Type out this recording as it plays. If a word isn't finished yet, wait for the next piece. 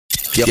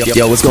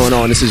Yo, what's going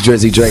on? This is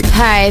Drizzy Drake.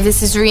 Hi,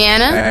 this is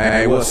Rihanna.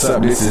 Hey, what's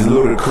up? This is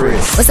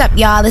Ludacris. What's up,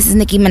 y'all? This is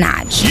Nicki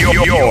Minaj.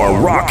 You're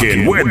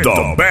rocking with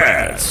the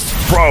best.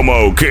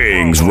 Promo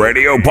Kings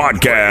Radio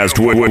Podcast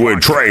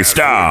with Trey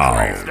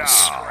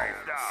Styles.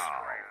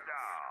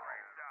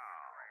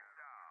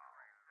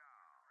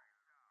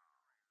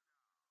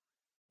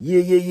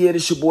 Yeah,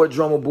 this your boy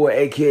Drummer Boy,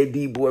 aka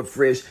D-Boy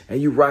Fresh,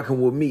 and you rocking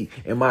with me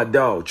and my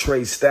dog,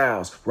 Trey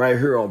Styles, right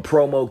here on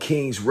Promo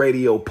Kings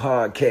Radio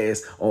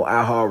Podcast on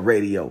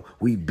iHeartRadio.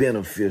 We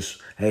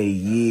beneficial. Hey,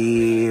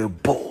 yeah,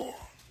 boy.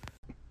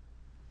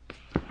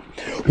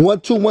 1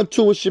 2 1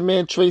 2. It's your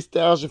man Trey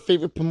Styles, your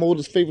favorite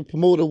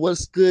promoter.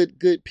 What's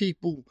good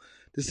people?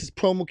 This is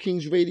Promo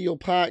Kings Radio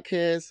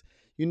Podcast.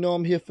 You know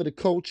I'm here for the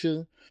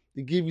culture,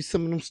 to give you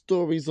some of them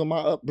stories on my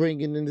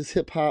upbringing in this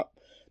hip-hop,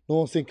 you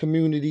know what I'm saying,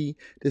 community,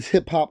 this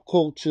hip-hop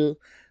culture,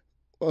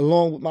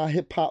 along with my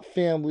hip-hop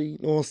family, you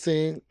know what I'm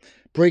saying.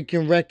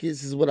 Breaking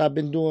records is what I've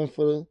been doing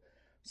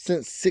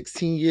since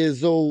 16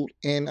 years old,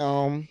 and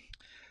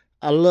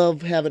I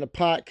love having a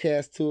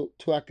podcast to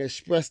I can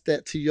express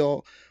that to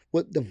y'all,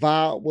 what the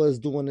vibe was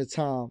during the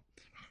time.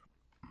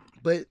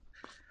 But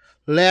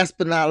last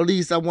but not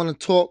least, I want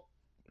to talk.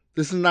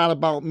 This is not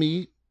about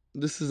me.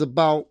 This is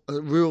about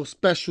a real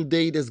special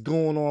day that's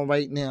going on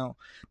right now.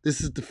 This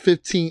is the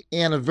 15th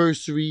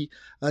anniversary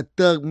of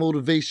Thug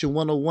Motivation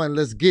 101.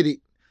 Let's get it. You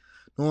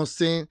know what I'm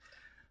saying?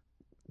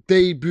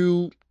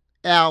 Debut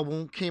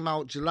album came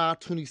out July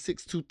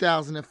 26,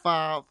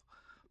 2005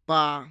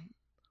 by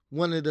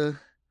one of the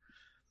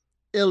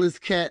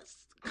illest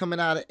cats coming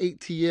out of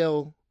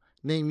ATL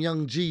named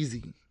Young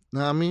Jeezy.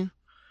 Know what I mean?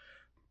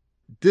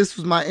 This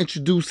was my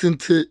introduction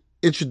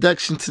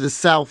to the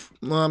South.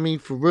 Know what I mean?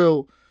 For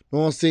real. Know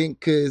what I'm saying?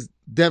 Because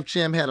Def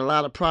Jam had a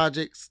lot of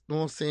projects, know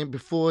what I'm saying,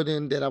 before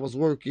then that I was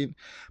working.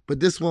 But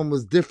this one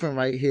was different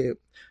right here.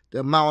 The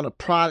amount of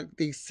product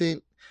they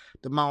sent,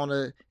 the amount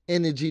of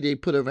energy they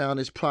put around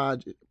this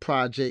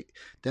project,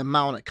 the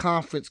amount of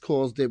conference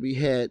calls that we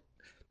had.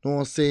 Know what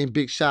I'm saying?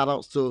 Big shout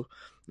outs to,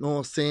 know what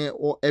I'm saying,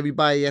 or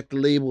everybody at the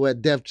label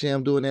at Def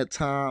Jam during that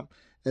time.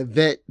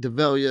 Yvette,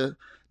 DeValia,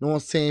 know what I'm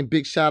saying?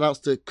 Big shout outs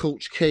to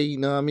Coach K, you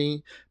know what I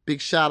mean? Big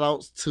shout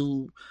outs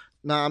to,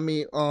 know what I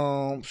mean,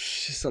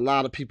 it's a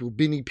lot of people.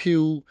 Benny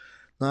Pugh,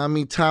 know what I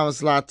mean,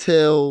 Thomas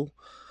Littell,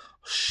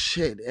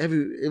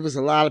 it was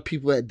a lot of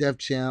people at Def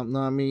Jam, know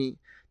what I mean,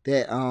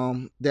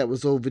 that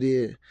was over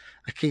there.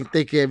 I can't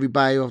think of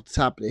everybody off the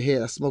top of the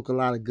head. I smoke a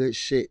lot of good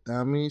shit, know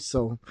what I mean?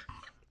 So,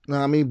 know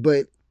what I mean?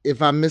 But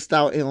if I missed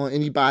out on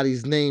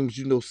anybody's names,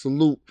 you know,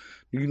 salute.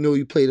 You know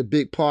you played a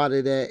big part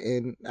of that,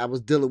 and I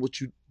was dealing with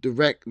you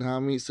direct, know what I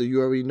mean? So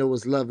you already know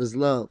it's love is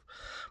love.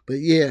 But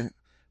yeah,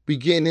 we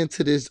getting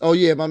into this. Oh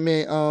yeah, my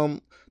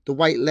man, the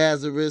White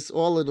Lazarus,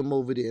 all of them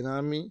over there, you know what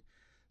I mean?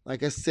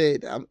 Like I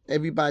said,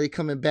 everybody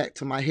coming back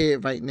to my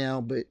head right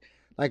now, but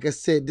like I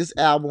said, this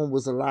album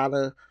was a lot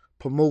of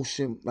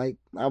promotion. Like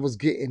I was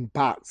getting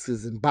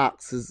boxes and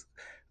boxes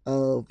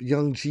of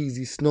Young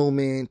Jeezy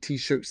Snowman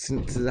t-shirts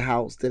sent to the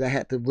house that I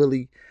had to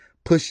really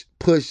push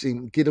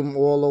and get them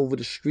all over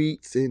the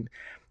streets, and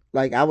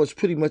like I was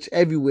pretty much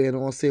everywhere, you know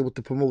what I'm saying, with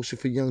the promotion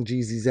for Young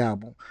Jeezy's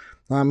album.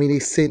 I mean, they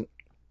sent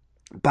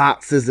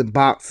boxes and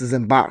boxes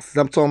and boxes.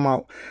 I'm talking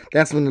about,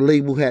 that's when the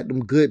label had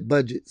them good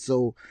budgets,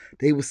 so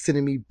they were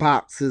sending me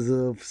boxes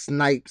of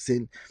snipes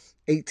and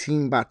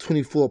 18 by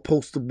 24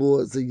 poster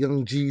boards of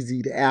Young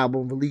Jeezy, the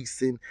album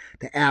releasing,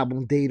 the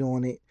album date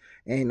on it.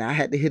 And I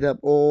had to hit up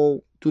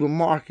all through the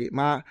market.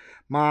 My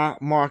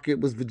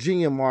market was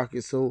Virginia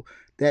market, so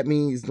that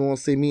means, you know what I'm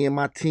saying, me and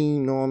my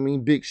team, you know what I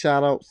mean, big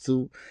shout outs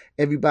to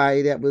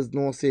everybody that was, you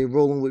know what I'm saying,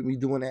 rolling with me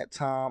during that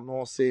time, you know what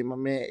I'm saying, my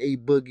man A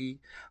Boogie,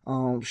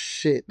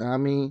 I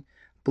mean,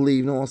 believe,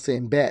 you know what I'm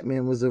saying,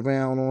 Batman was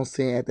around, you know what I'm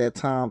saying, at that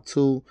time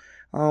too.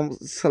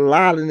 It's a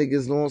lot of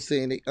niggas, you know what I'm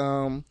saying,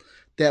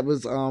 that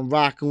was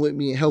rocking with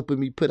me and helping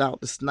me put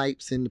out the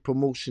snipes and the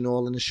promotion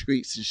all in the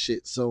streets and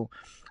shit. So,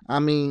 I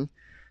mean,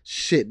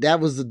 shit, that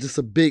was just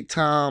a big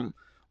time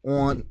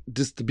on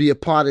just to be a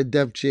part of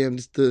Def Jam,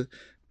 just to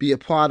be a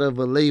part of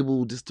a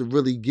label, just to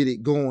really get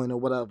it going or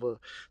whatever.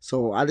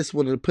 So I just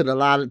wanted to put a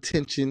lot of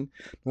attention,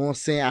 you know what I'm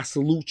saying? I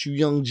salute you,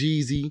 Young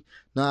Jeezy,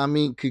 know what I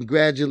mean?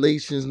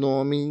 Congratulations, know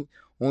what I mean?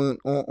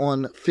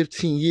 On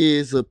 15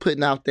 years of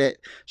putting out that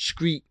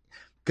street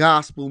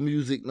gospel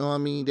music, know what I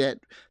mean? That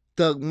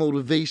thug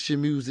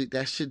motivation music,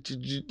 that shit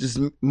just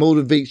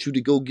motivates you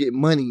to go get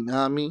money, know what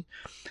I mean?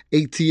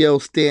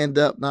 ATL stand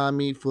up, know what I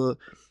mean, for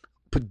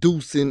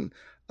producing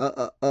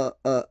a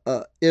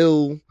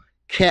ill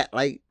cat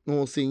like, you know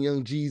what I'm saying,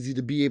 Young Jeezy,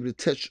 to be able to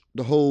touch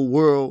the whole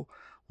world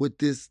with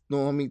this, you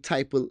know what I mean,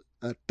 type of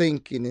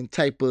thinking and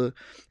type of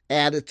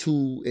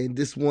attitude, and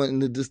just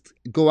wanting to just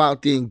go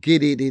out there and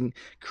get it and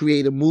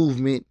create a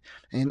movement.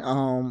 And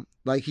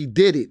like he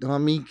did it, you know what I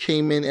mean?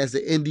 Came in as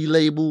an indie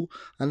label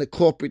under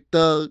corporate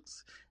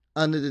thugs,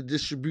 under the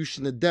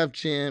distribution of Def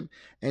Jam,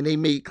 and they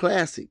made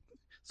classic.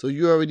 So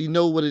you already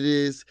know what it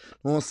is. You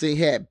know what I'm saying?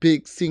 Had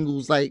big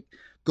singles like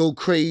Go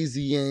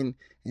Crazy and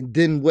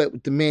Then Wet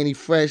with the Manny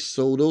Fresh.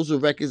 So those are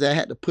records I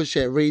had to push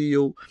at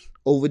radio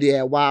over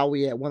there at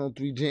Wowie at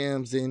 103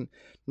 Jams and, you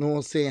know what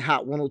I'm saying,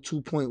 Hot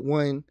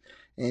 102.1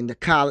 and the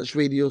college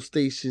radio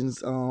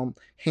stations,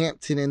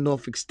 Hampton and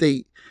Norfolk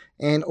State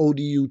and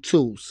ODU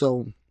too.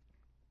 So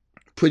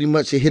pretty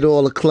much it hit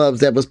all the clubs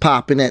that was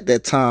popping at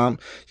that time.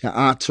 Your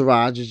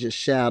Entourages, your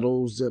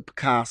Shadows, your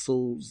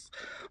Picassos,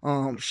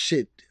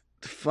 the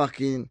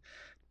fucking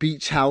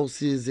Beach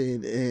Houses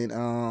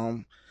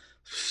and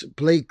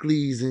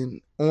Blakely's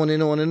and on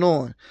and on and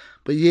on.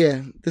 But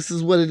yeah, this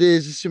is what it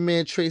is. It's your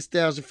man Trey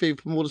Styles, your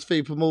favorite promoter's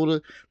favorite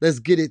promoter. Let's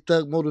get it,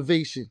 Thug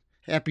Motivation.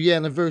 Happy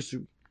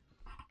anniversary.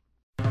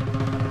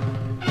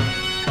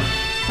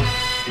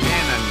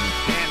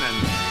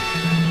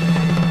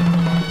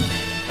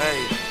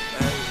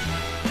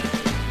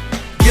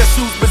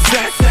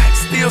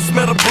 Still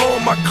smell the blow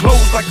on my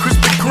clothes like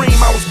Krispy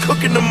Kreme. I was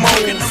cooking the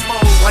molds.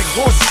 Like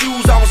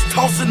horseshoes, I was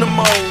tossing the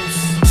molds.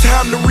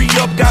 Time to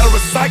re-up, gotta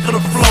recycle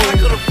the flow.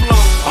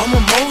 I'm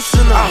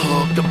emotional, I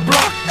hug the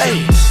block.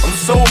 Ayy, I'm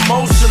so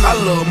emotional, I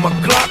love my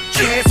Glock.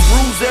 Chance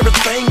rules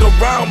everything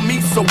around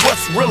me, so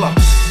what's realer?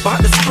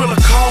 About this thriller,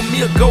 call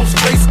me a ghost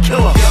face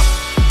killer.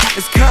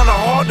 It's kinda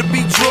hard to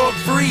be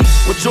drug-free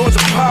when Georgia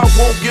Power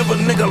won't give a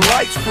nigga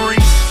lights free.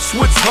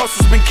 Switch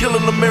hustles been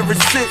killing them ever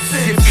since.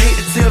 Get paid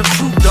to tell the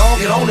truth, dog,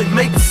 it only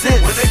makes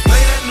sense. When they play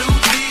that new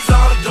G's,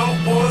 all the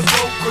dope boys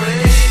go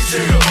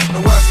crazy.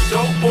 Now watch the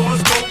dope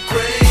boys go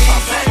crazy. I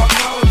pop my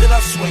collar, then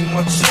I swing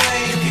my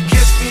chain. You can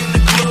catch me in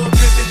the club,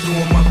 dripping,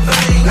 doing my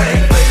thing. When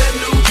they play that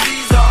new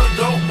G's, all the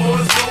dope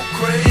boys go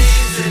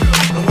crazy.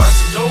 Now watch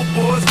the dope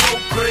boys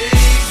go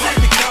crazy. Pop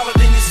your collar,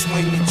 then you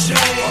swing your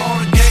chain. All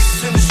the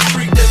gangsters in the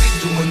street, they be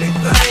doing their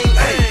thing.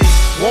 Hey,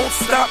 won't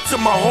stop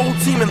till my whole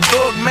team in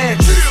Thug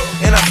Mansion.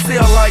 And I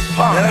sell like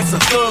pop, now that's a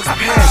thug's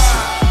passion.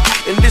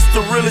 And this the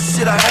realest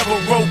shit I ever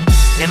wrote.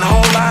 And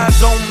all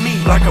eyes on me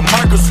like a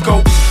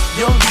microscope.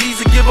 Young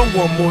Jeezy, give him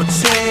one more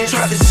chance.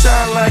 Try to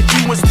shine like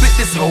you and spit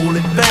this whole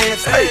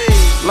advance. Hey,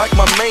 like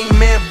my main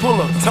man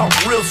Puller, talk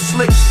real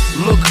slick.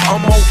 Look,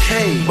 I'm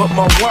okay, but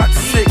my watch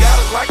sick.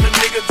 Gotta like a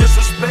nigga,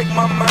 disrespect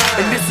my mind.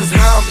 And this is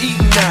how I'm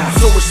eating now,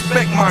 so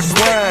respect my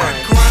grind.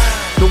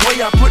 The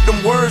way I put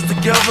them words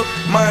together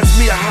reminds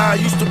me of how I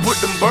used to put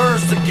them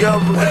birds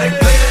together. When they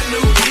play that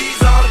new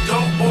G's, all the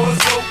dope boys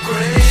go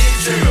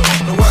crazy.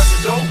 Now watch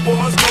the dope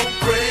boys go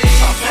crazy.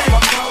 I pop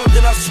my collar,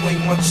 then I swing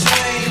my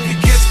chain. You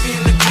can catch me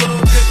in the club,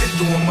 dripping,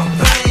 doing my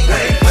thing. When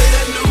they play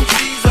that new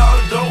G's, all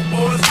the dope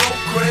boys go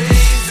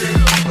crazy.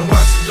 Now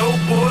watch the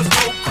dope boys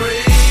go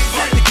crazy.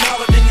 Pop your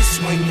collar, then you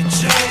swing your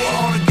chain.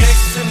 All the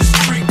gangsters in the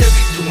street, they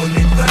be doing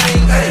their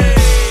thing. Hey.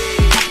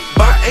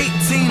 By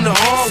 18 the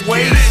hard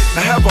way,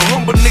 I have a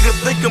humble nigga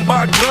thinking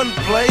about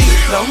gunplay.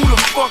 Now who the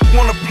fuck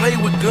wanna play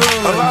with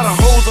guns? A lot of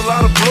hoes, a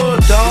lot of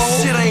blood, dawg.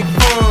 This shit ain't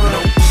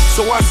fun.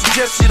 So I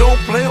suggest you don't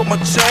play with my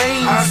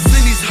chains. I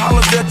send these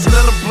hollers at you,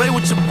 let them play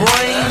with your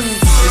brains.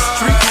 The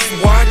streets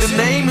is wide, the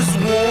name is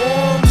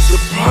warm. The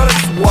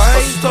product's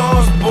white, a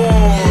star's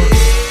born.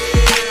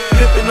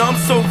 Pippin', I'm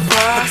so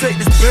fly. I take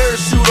this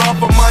parachute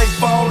off, I might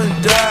fall and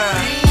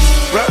die.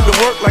 Wrap the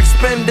work like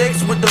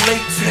spandex with the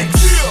latex.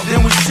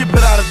 Then we ship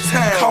it out of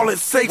town, call it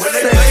safe sex. When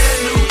they play that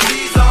new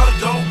G's, all the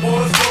dope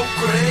boys go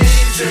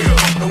crazy.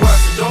 Now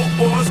watch the dope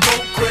boys go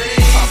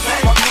crazy. I pop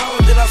my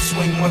collar, then I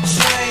swing my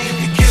chain.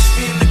 You can catch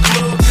me in the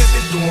club,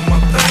 dripping, doing my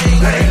thing.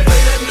 When they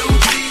play that new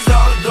G's,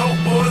 all the dope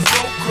boys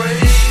go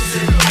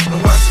crazy. Now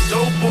watch the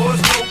dope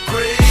boys go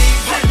crazy.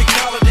 Pop your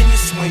collar, then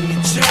you swing your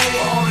chain.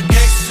 All the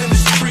gangsters in the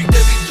street,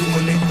 they be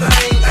doing their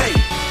thing. Hey.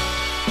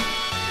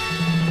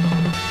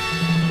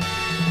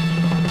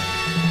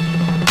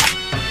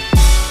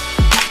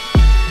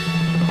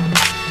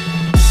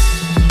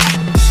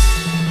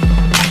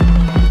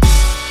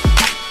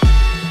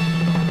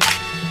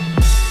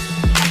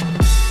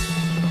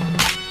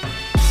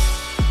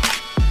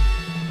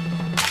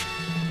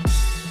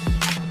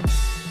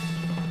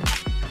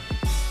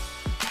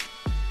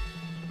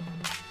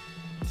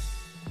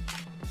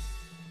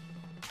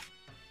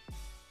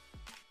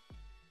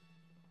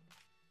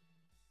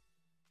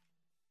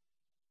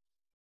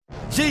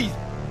 Jeezy,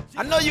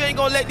 I know you ain't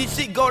gonna let this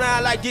shit go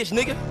down like this,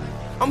 nigga.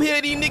 I'm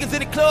hearing these niggas in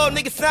the club,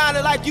 niggas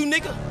sounding like you,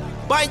 nigga.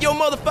 Biting your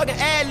motherfucking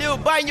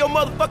ad-lib, biting your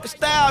motherfucking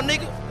style,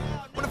 nigga.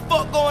 What the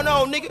fuck going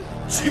on, nigga?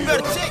 You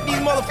better check these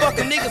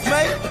motherfucking niggas,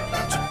 man.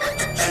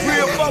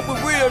 Real fuck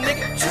with real,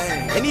 nigga.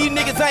 And these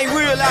niggas ain't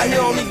real out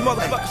here on these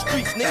motherfucking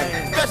streets,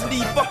 nigga. Especially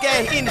these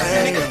fuck-ass industry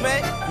niggas,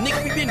 man.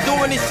 Nigga, we been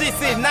doing this shit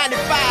since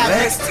 95,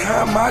 Last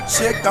time I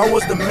checked, I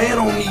was the man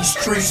on these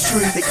streets.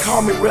 They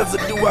call me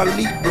residue, I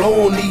leap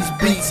blow on these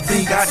beats.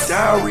 Got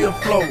diarrhea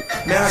flow,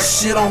 now I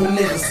shit on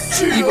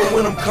niggas. Even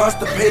when I'm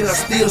constipated, I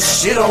still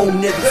shit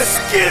on niggas. Let's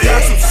get it.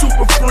 Got some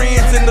super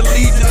friends in the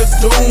Legion of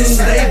Doom.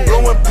 They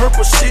blowing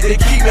purple shit, they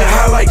keep me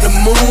high like the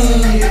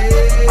moon.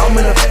 I'm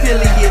an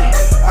affiliate,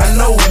 I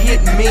know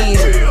hit me.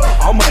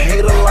 I'm a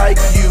hater like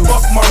you.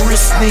 Fuck my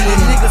wrist knee.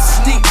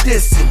 Niggas sneak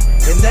dissing,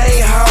 and that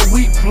ain't how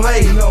we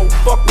play. No,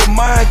 fuck with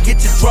mine,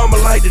 get your drama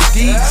like the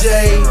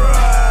DJ.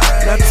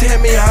 Now tell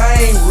me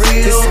I ain't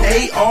real.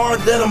 This AR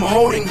that I'm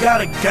holding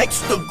got a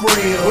gangster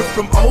grill. Went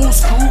from old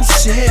school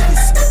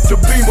Chevys to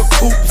Beamer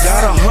coupes.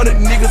 Got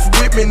 100 niggas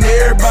with me and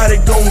everybody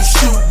gon'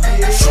 shoot.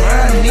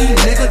 Try me,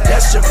 nigga,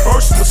 that's your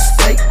first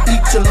mistake.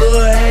 Eat your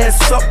little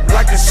ass up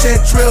like a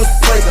Chanterelle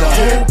plate. The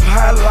whole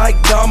pie like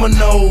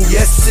dominoes.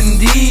 Yes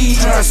indeed.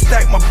 Try to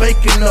stack my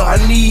bacon up. I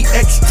need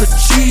extra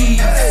cheese.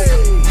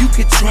 You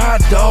can try,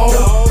 dog,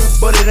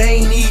 but it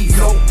ain't easy.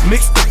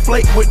 Mix the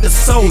flake with the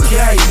soda. You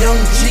got young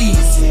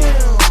G's.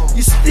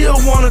 You still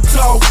wanna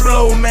talk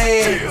blow,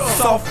 man.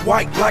 Soft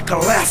white like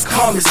Alaska,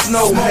 call me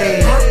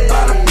snowman.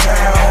 By the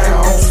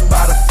pound,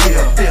 by the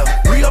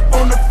fifth. Re-up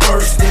on the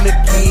first, then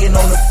again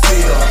on the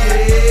fifth.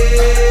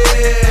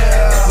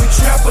 Yeah, we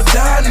trap or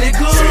die,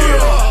 nigga.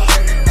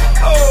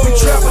 We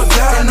trap or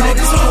die,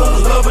 niggas.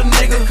 Hoes love a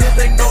nigga, cause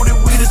they know that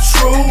we the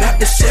truth. Got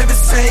the Chevy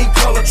same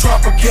color,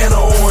 Tropicana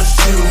orange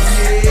juice.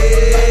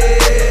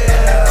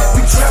 Yeah,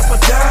 we trap or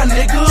die,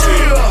 nigga.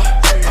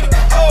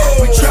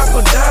 We trap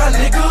or die,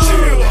 nigga.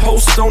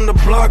 Post on the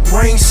block,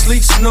 rain,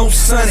 sleet, snow,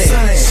 sunny.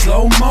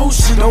 Slow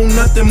motion, don't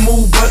nothing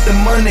move but the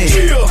money.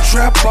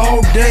 Trap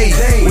all day,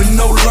 with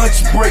no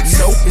lunch breaks.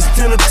 It's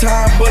dinner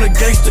time, but a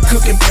gangster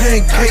cooking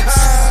pancakes.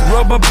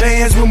 Rubber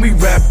bands when we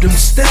wrap them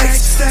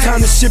stacks.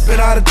 Time to ship it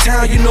out of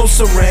town, you know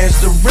Saran's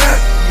the rap.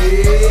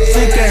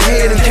 Think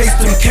ahead in case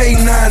them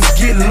K9s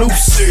get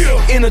loose.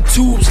 Inner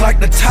tubes like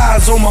the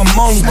tires on my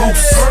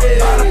mongoose.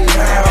 By the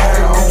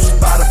pound,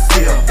 by the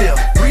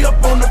fifth.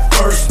 Re-up on the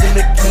first, then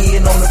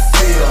again on the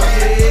field.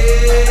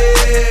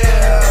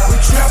 Yeah, we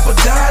trap or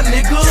die,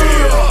 nigga.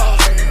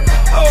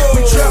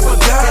 We trap or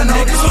die,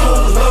 niggas.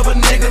 Hoes love a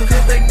nigga,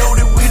 cause they know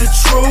that we the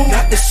truth.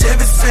 Got the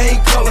Chevy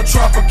same color,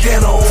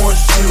 Tropicana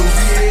orange juice.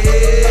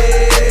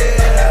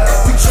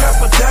 Yeah, we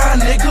trap or die,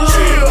 nigga.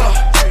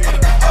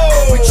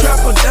 We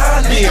trap or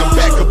die, nigga. Yeah, I'm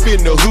back up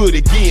in the hood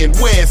again,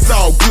 where it's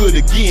all good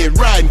again.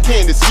 Riding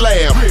candy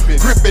slab,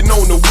 gripping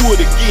on the wood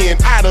again.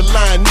 Out of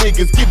line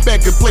niggas, get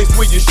back in place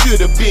where you should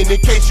have been. In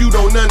case you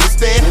don't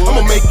understand,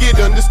 I'ma make it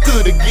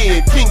understood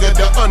again. King of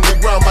the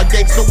underground, my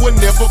gangster will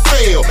never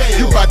fail.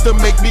 You about to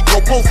make me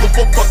go postal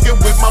for fucking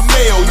with my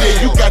mail.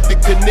 Yeah, you got the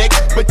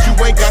connect, but you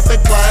ain't got the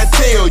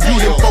clientele. You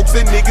them folks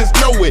and niggas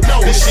know it.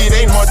 This shit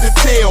ain't hard to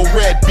tell,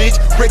 rat bitch.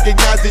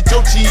 Recognize that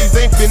your cheese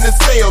ain't finna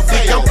sell.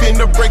 Think I'm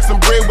finna break some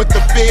bread with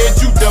the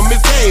feds, you dumb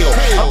as hell.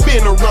 I've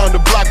been around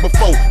the block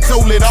before,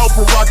 sold it all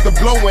for rock the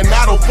blow, and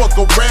I don't fuck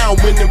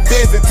around. When them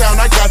feds in town,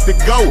 I got to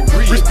go.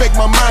 Respect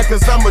my mind,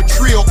 cause I'm a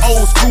trill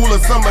old schooler.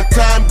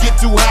 Summertime get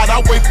too hot,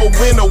 I wait for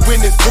winter when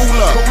it's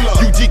cooler.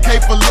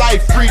 UGK for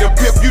life, free to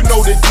pip, you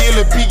know the deal.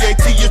 And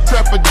PAT is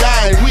trap or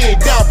dying, we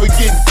ain't down for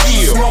getting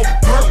killed. Smoke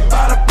perk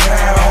by the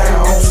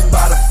pound,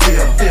 by the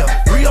fifth.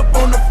 Re-up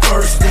on the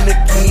first, then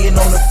again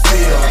on the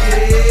field.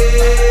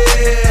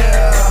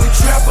 Yeah, we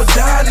trap or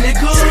die,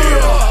 nigga.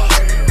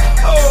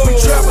 We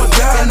trap or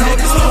die,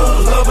 niggas.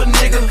 Hoes love a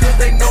nigga, cause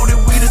they know that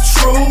we the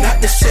truth.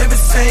 Got the Chevy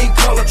same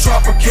color,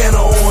 Tropicana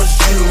orange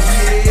juice.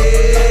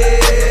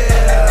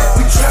 Yeah,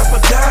 we trap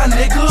or die,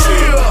 nigga.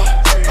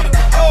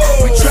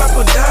 We trap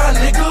or die,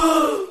 nigga.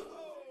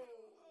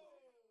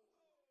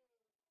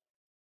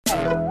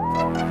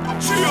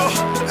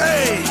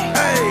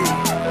 Hey,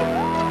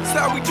 that's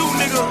how we do,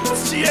 nigga.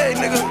 GA,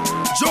 nigga.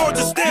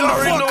 Georgia, stand the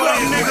fuck up,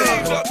 nigga.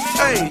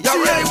 Hey, y'all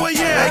ready? Where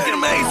you at? Hey, get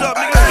them A's up,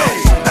 nigga.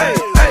 Hey,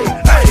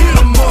 hit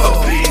them up.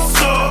 A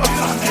piece up.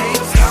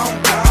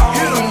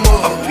 Hit them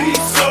up. A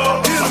piece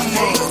up. Hit them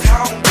up.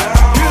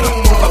 Hit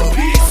them up. A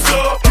piece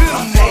up. Hit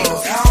them up.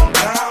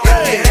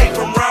 If you ain't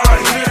from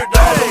round here,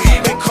 dog, don't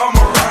even come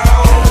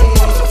around.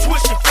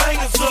 Twist your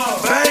fingers up.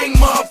 Bang,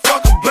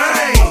 motherfucker,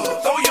 bang.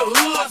 Throw your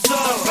hoods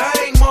up.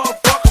 Bang,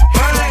 motherfucker,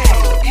 bang.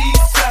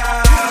 East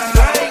side.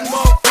 Bang,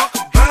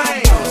 motherfucker,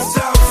 bang.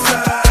 South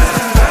side.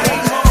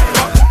 Bang,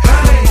 motherfucker,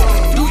 bang.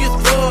 Do your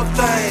thug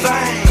thing.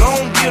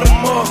 Gon' get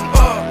 'em up.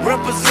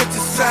 Represent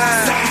your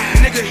side.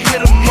 Nigga,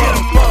 hit 'em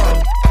up.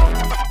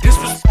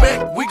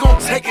 Disrespect, we gon'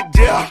 take it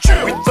there.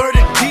 We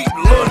 30 deep,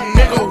 little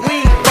nigga, we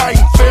ain't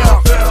fighting fair.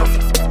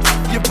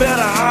 You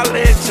better holler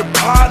at your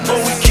partner.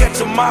 We catch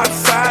 'em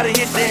outside and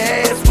hit their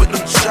ass with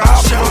them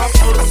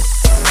choppers.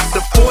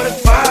 The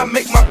 45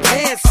 make my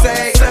pants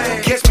sag.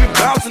 Catch me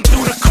bouncing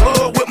through the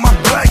club with my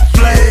black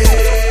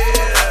flag.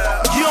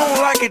 You don't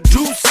like it,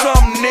 do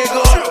something,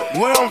 nigga.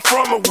 Where I'm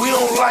from, and we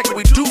don't like it,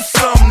 we do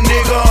something,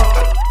 nigga.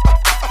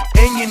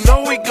 And you know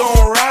we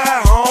gon'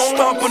 ride home.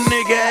 Stomp a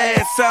nigga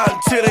ass out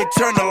until they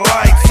turn the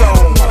lights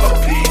on. A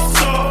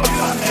piece up,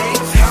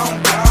 A-town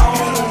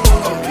down.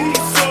 A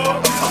piece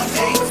up,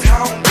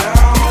 A-town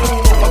down.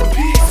 A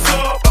piece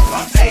up,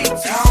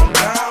 A-town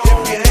down. If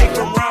you ain't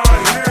from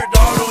round here,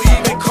 dog, don't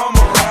even come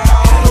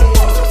around.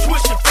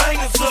 Twist your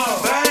fingers up,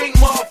 bang,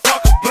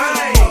 motherfucker,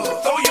 bang.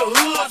 Throw your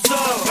hoods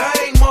up,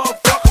 bang,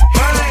 motherfucker,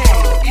 bang.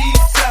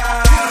 East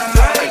side,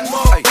 bang,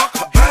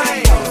 motherfucker,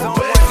 bang.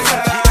 West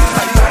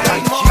side,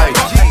 bang,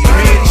 motherfucker, bang.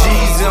 Me and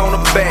Jeezy on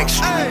the back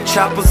street,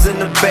 choppers in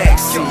the backseat.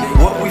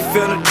 What we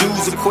finna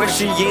do's a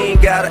question you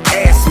ain't gotta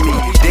ask me.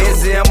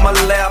 Desi on my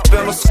lap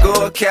and a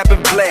skull cap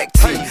and black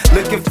tee.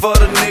 Looking for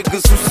the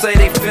niggas who say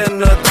they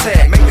finna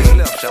attack me.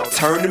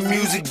 Turn the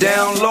music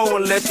down low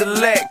and let the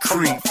lack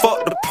creep.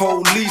 Fuck the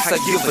police,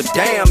 I give a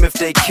damn if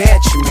they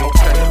catch me.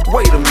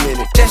 Wait a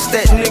minute, that's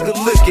that nigga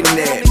looking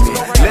at me.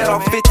 Let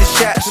off 50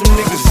 shots, some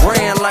niggas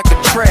ran like a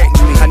track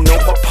meet. I know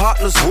my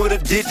partners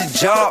would've did the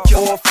job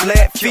for a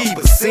flat fee,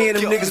 but seeing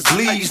them niggas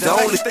bleed, the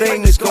only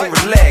thing that's gonna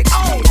relax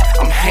me.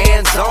 I'm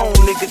hands on,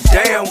 nigga,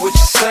 damn what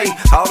you say.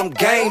 All them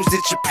games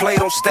that you play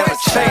don't stand a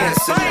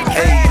chance in the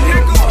hey,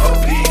 nigga. A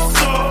piece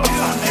up,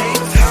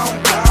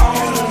 A-Town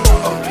down.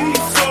 A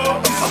piece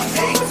up,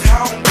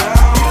 A-Town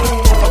down.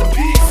 A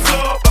piece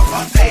up,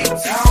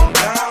 A-Town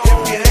down. If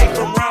you ain't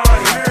from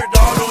around here,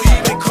 dawg, don't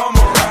even come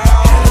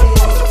around.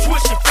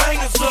 Twist your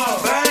fingers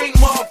up, bang,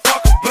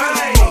 motherfucker,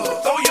 bang.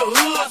 Throw your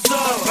hoods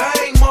up,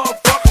 bang,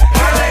 motherfucker,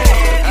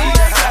 bang.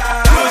 East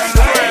side,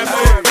 bang,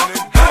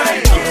 motherfucker,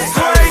 bang.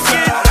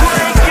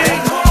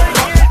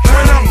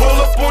 When I roll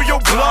up on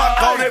your block,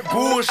 all that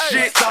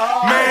bullshit,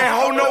 man,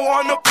 hold no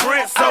on the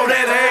print, so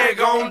that egg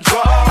gon'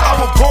 drop. I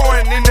was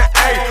born in the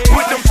A,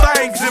 with them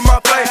things in my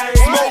face.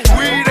 Smoke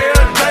weed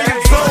every day,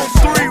 zone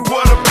 3,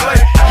 what a play.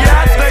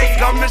 Yeah, I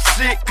think I'm the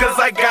shit, cause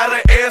I got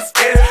an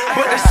SS.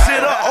 But the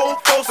shit are old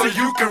folks, so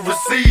you can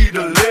receive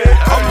the lead.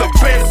 I'm the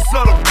best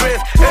of the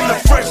best, and the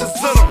freshest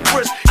of the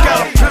fresh.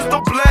 Got a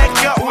pistol black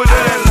out with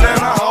an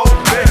Atlanta whole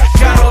bet.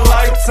 Got a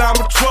lifetime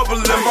of trouble,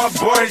 and my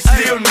boy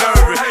still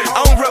nervous.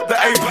 I don't rep the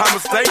ape by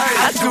mistake,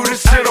 I do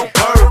this shit on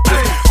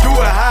purpose. Do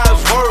it how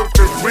it's worth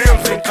it,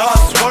 rims and cars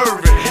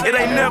swerving. It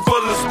ain't never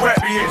a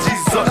scrappy and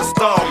Jesus up to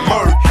start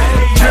murder.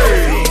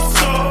 Yeah.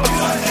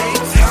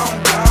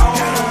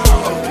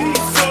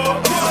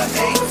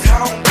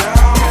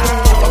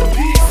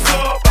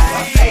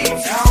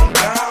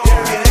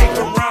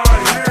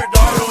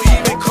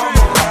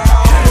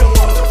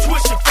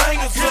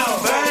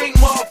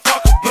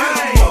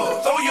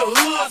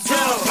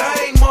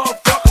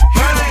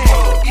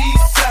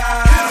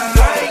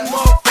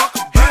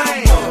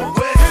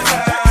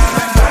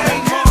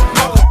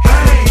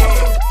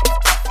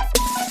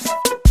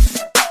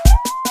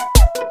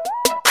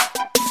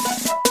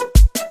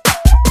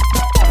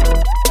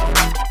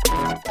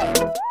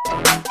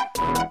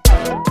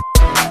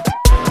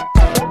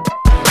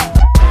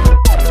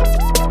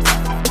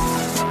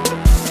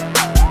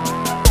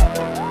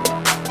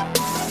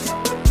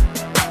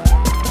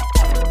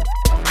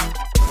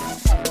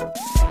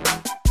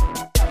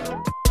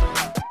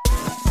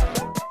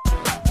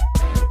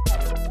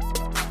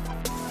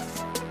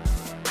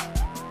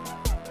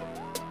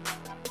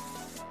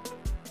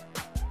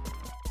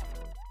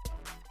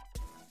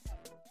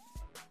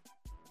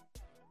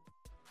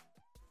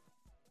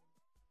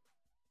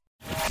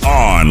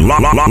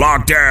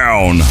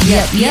 Lockdown.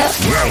 Yep.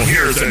 Well,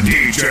 here's a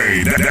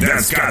DJ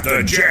that's got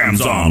the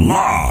jams on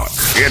lock.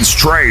 It's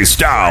Trey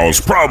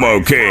Styles,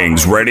 Promo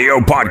Kings Radio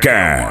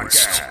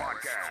Podcast.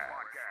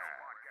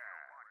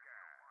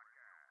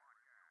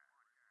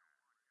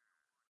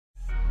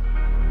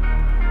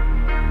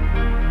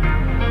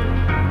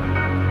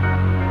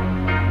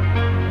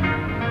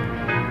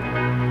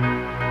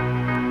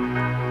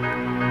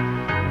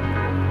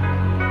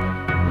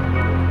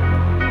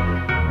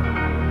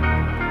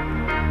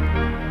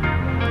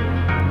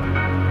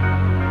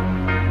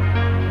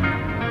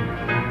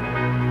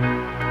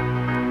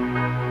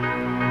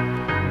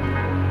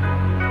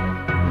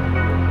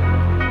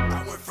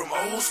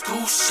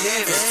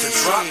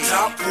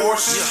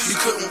 You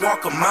couldn't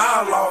walk a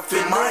mile off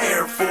in my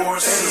Air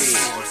Force.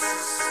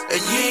 And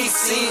you ain't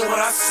seen what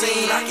I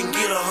seen. I can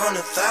get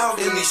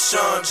 100,000 in these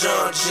Sean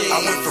John jeans. I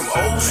went from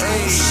old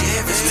school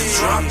Chevys to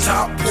drop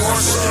top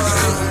Porsche. You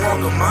couldn't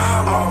walk a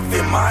mile off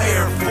in my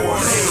Air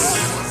Force.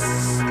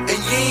 And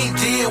you ain't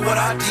did what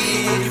I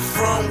did. When you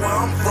from where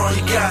I'm from,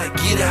 you gotta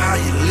get it how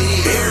you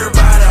live.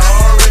 Everybody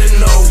already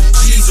know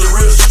G's a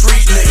real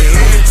street nigga.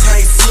 Every time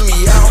you see me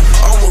out,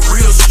 I'm a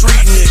real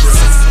street nigga.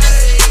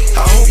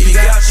 I hope you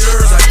got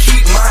yours, I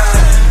keep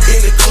mine. In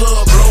the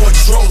club, blowing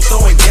drone,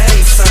 throwing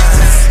gang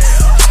signs.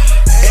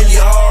 And you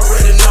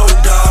already know,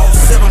 dawg.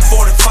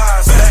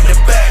 745s back to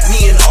back,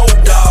 me and old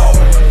dawg.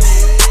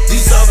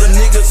 These other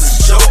niggas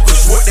is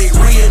jokers. What they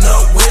reeing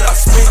up with, I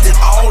spent it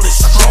all in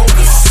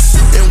strokers.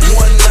 In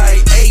one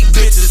night, 8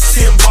 bitches,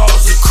 10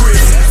 balls of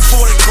crisp.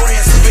 40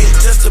 grand spent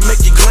just to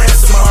make you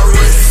glance at my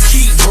wrist.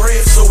 Keep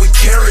bread so we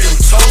carry them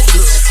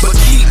toasters. But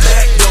keep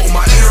back though,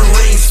 my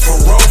earrings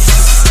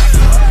ferocious.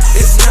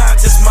 It's not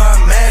just my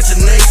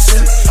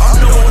imagination. I'm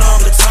knowing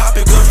I'm the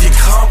topic of your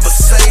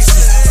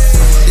conversation.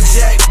 The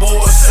jack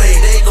boys say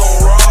they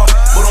gon' rob,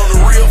 but on the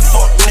real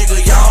fuck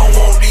nigga, y'all don't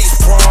want these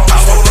problems. I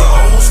hold an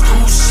old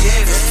school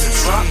Chevy,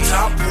 drop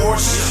top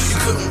Porsche. You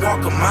couldn't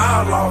walk a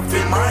mile off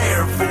in my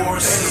Air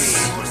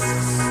Force.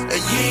 And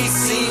you ain't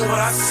seen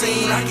what I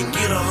seen. I can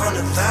get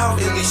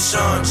 100,000 in these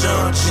Sean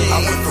John jeans.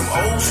 I went from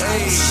old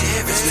school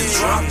Chevys to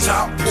drop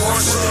top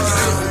Porsche. You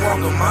couldn't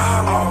walk a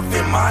mile off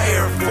in my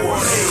Air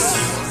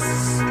Force.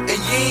 And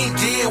you ain't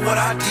did what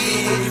I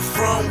did. When you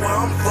from where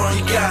I'm from,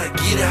 you gotta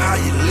get it how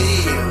you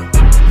live.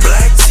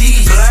 Black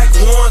tees, black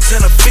ones,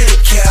 and a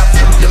fitted cap.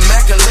 The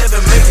Mac 11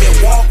 make me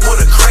walk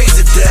with a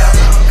crazy dap.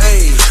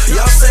 Hey,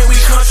 y'all say we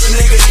country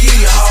nigga,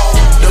 yee-haw.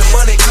 The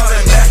money coming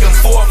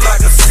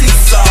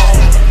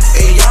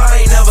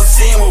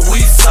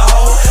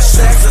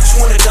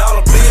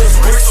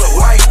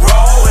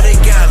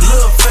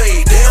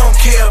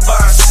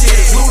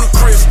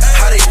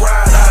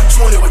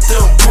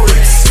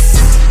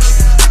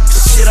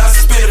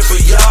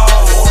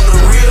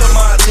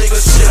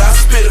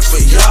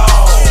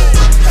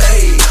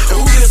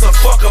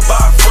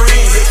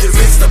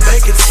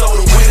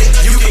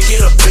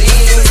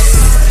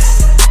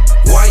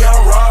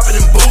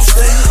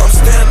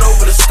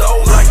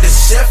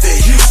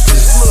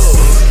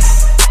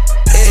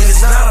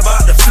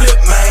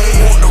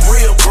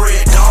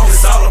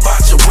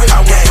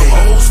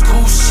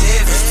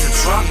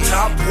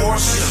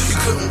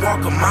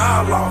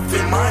mile off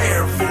in my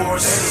Air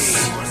Force.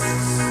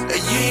 Hey,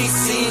 you ain't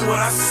seen what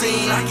I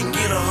seen. I can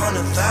get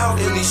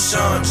 100,000 in these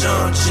Sean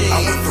John jeans.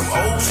 I went from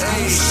old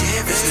school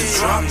Chevys to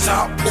drop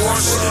top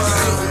Porsche. You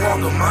couldn't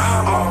walk a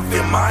mile off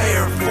in my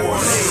Air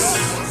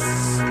Force.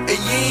 And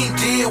you ain't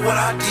did what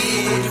I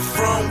did. When you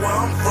from where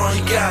I'm from,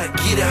 you gotta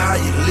get it how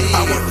you live.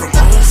 I went from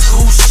old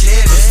school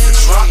Chevys to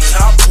drop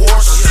top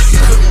Porsche. You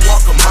couldn't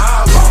walk a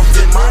mile off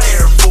in my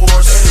Air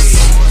Force.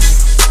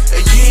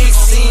 And you ain't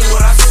seen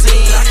what I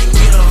seen. I can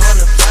get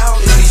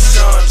 100,000 in these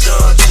Sean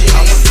John jeans.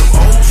 I went from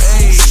old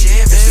school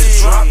Chevys to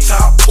drop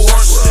top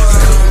Porsche. You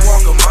couldn't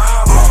walk a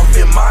mile off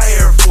in my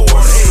Air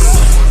Force.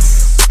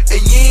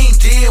 And you ain't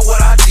did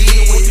what I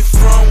did. When you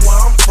from where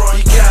I'm from,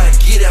 you gotta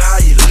get it how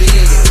you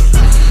live.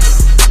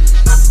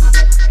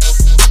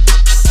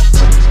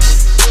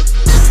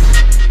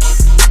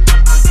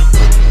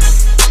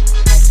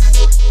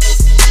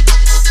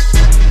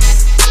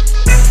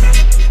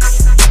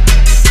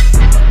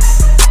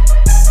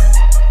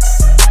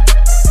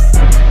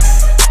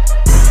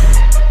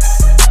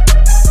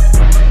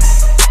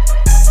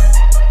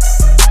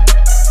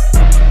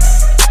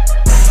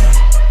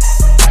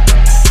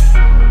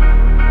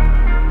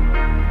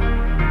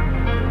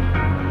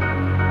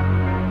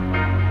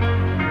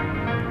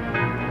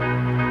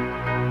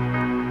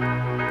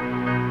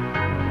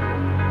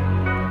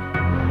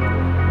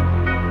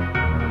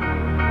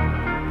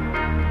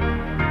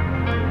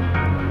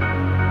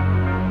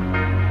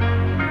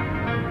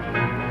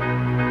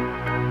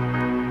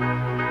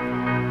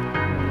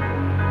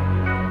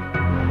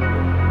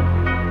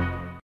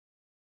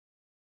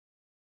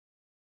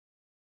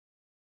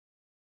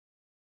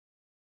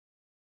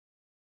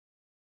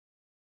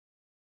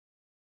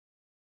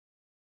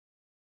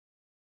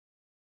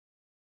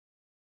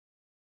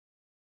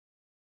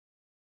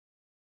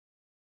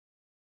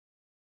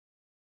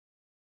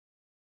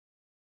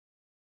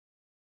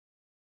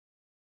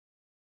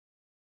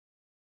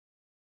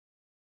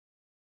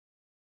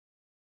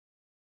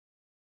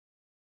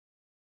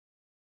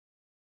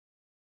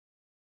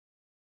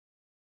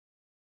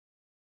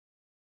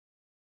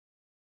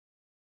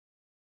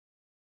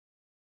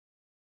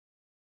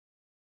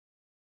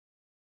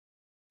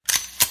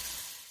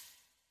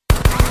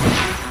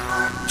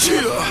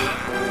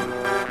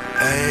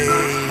 Hey,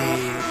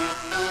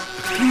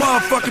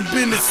 motherfucking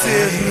business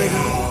is,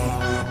 nigga.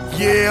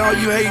 Yeah, all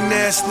you hating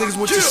ass niggas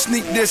want you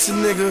sneak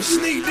dissing, nigga.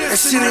 That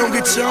shit ain't gonna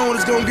get you on,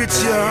 it's gonna get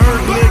you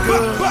hurt,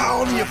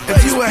 nigga.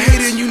 If you a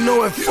hater and you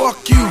know it,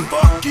 fuck you.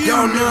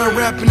 Y'all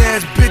non-rapping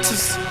ass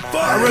bitches.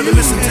 I'd rather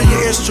listen to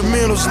your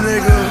instrumentals,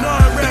 nigga.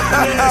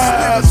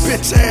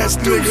 Bitch ass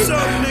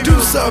nigga. Do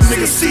something,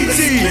 nigga. CT.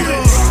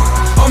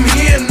 I'm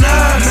here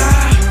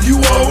now. You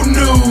old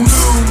news.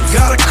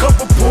 Got a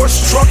couple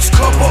Porsche trucks,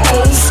 couple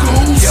old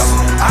schools.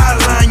 I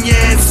line your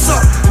ass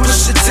up,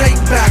 push your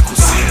tape backwards.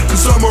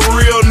 Cause I'm a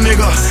real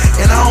nigga,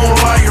 and I don't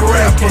like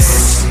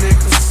rappers.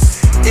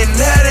 And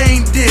that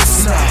ain't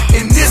this,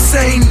 and this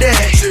ain't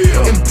that.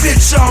 And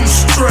bitch, I'm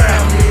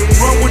strapped.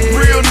 Run with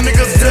real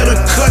niggas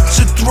that'll cut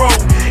your throat.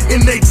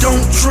 And they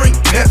don't drink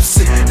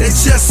Pepsi, they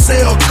just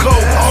sell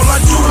Coke. All I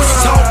do is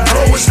talk,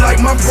 bro, it's like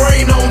my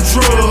brain on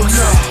drugs.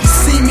 You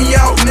see me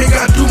out, nigga,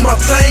 I do my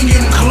thing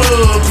in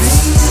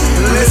clubs.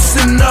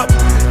 Listen up,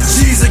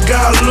 Jeezy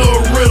got a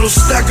little riddle.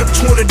 Stack of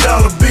 $20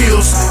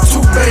 bills,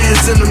 2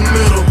 bands in the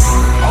middle.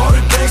 All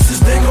the gangsters,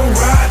 they gon'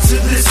 ride to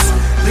this.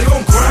 They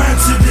gon' grind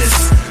to this.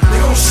 They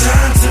gon'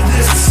 shine to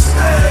this.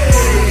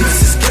 Hey, this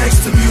is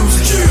gangsta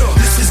music.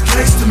 This is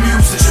gangsta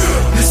music.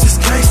 This is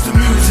gangsta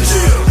music.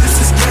 This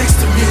is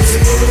gangsta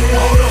music.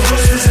 All the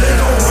hustlers, they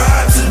gon'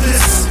 ride to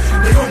this.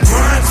 They gon'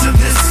 grind to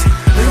this.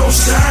 They gon'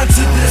 shine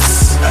to this.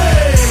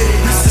 Hey,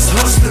 this is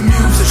hustler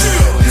music.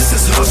 This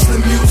is hustler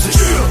music.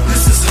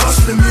 This is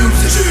hustler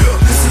music.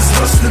 This is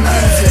hustler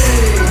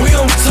music. We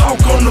don't talk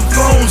on the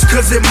phones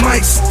cause it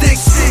might stick.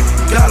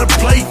 Gotta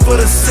play for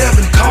the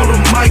 7, call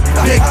him Mike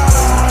Vick.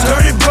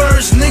 Dirty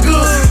birds, nigga,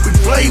 we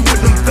play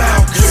with them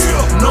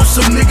Falcons. Know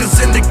some niggas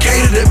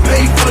indicated that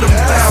pay for them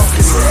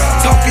Falcons.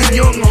 Talking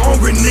young,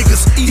 hungry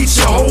niggas, eat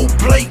your whole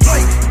plate.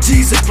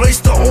 Jeezy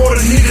placed the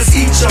order, niggas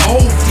eat your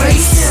whole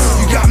face.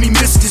 You got me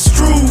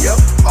misconstrued,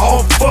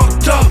 all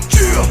fucked up.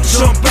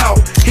 Jump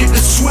out, hit the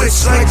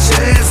switch like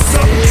your ass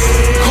up.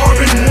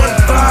 Carbon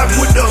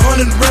 1.5 with the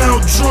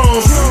 100-round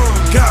drum.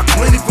 Got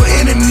plenty for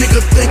any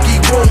nigga think he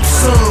want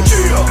some.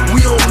 We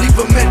don't leave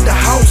him at the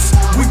house,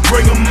 we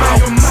bring him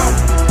out.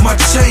 My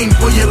chain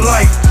for your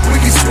life, we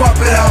can swap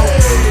it out.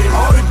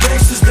 All the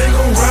gangsters, they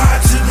gon'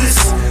 ride to this.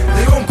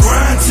 They gon'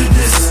 grind to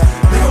this.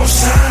 They gon'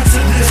 shine to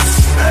this.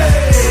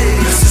 Hey,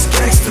 this is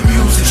gangsta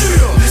music.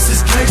 This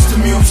is gangsta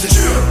music.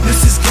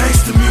 This is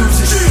gangsta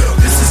music.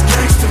 This is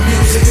gangsta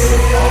music.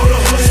 All the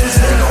hustlers,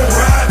 they gon'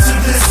 ride to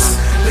this.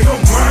 They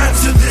gon' grind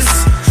to this.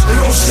 They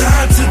gon'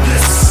 shine to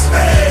this.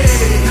 Hey,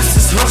 this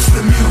is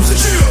hustler music.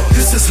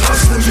 This is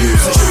hustler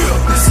music.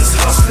 This is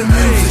hustler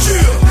music.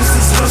 This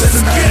is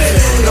hustler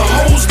music. The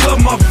hoes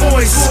love my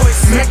voice,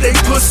 make they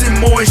pussy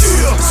moist.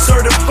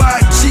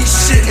 Certified G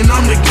shit, and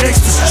I'm the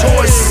gangster's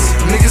choice.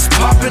 Niggas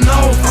popping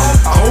off,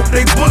 I hope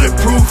they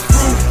bulletproof.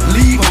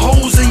 Leave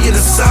hoes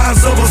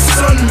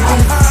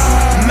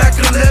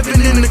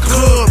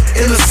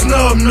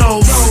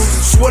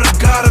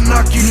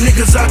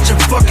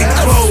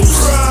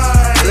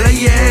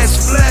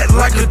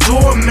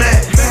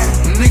format.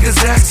 Niggas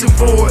asking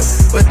for it,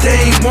 but they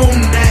ain't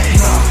wantin'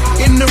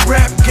 that. In the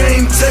rap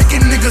game,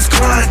 taking niggas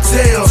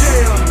clientele.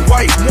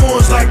 White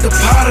ones like the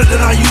powder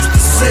that I used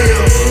to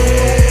sell.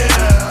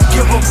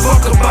 Give a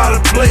fuck about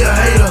a player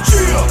hater.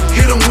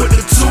 Hit him with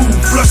the 2